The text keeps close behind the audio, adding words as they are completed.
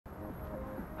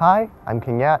Hi, I'm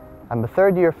Kinyat. I'm a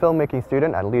third-year filmmaking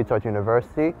student at Leeds Art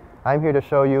University. I'm here to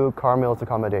show you Carr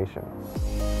Accommodation.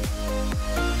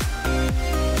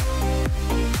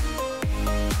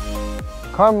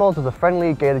 Carr is a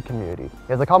friendly, gated community. It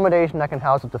has accommodation that can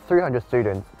house up to 300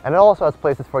 students, and it also has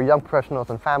places for young professionals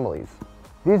and families.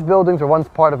 These buildings were once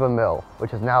part of a mill,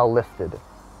 which is now listed.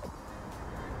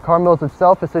 Carr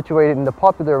itself is situated in the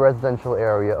popular residential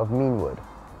area of Meanwood.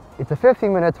 It's a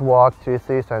 15 minutes walk to the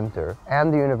city centre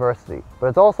and the university, but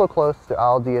it's also close to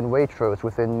Aldi and Waitrose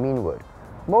within Meanwood.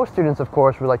 Most students, of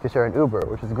course, would like to share an Uber,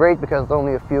 which is great because it's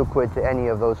only a few quid to any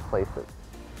of those places.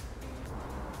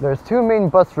 There's two main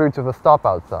bus routes with a stop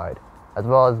outside, as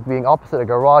well as being opposite a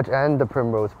garage and the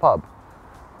Primrose pub.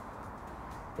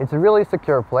 It's a really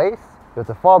secure place. There's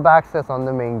a fob access on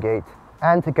the main gate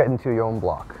and to get into your own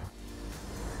block.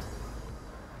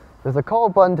 There's a call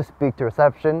button to speak to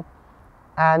reception,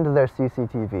 and there's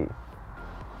CCTV.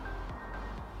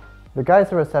 The guys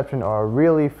at reception are a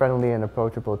really friendly and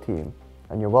approachable team,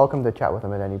 and you're welcome to chat with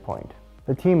them at any point.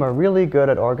 The team are really good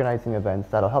at organizing events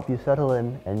that'll help you settle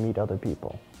in and meet other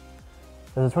people.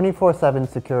 There's a 24/7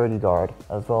 security guard,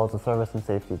 as well as a service and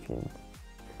safety team.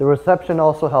 The reception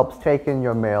also helps take in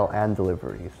your mail and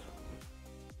deliveries.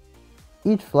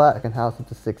 Each flat can house up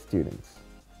to 6 students.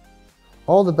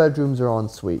 All the bedrooms are en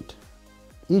suite.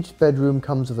 Each bedroom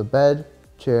comes with a bed,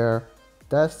 chair,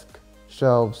 desk,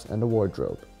 shelves, and a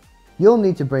wardrobe. You'll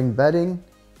need to bring bedding,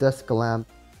 desk lamp,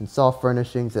 and soft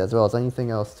furnishings, as well as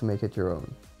anything else to make it your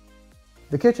own.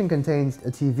 The kitchen contains a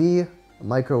TV, a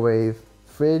microwave,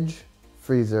 fridge,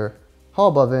 freezer,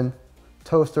 hob oven,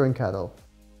 toaster, and kettle.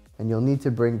 And you'll need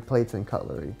to bring plates and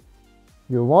cutlery.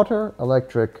 Your water,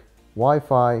 electric,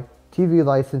 Wi-Fi, TV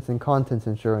license, and contents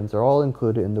insurance are all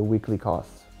included in the weekly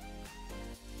costs.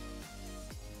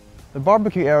 The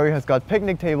barbecue area has got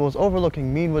picnic tables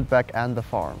overlooking Meanwood Beck and the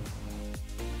farm.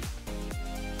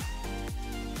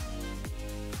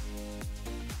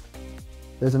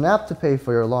 There's an app to pay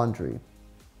for your laundry,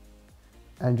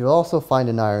 and you'll also find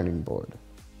an ironing board.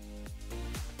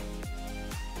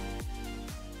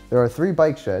 There are 3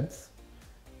 bike sheds,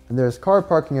 and there's car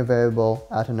parking available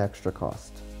at an extra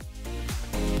cost.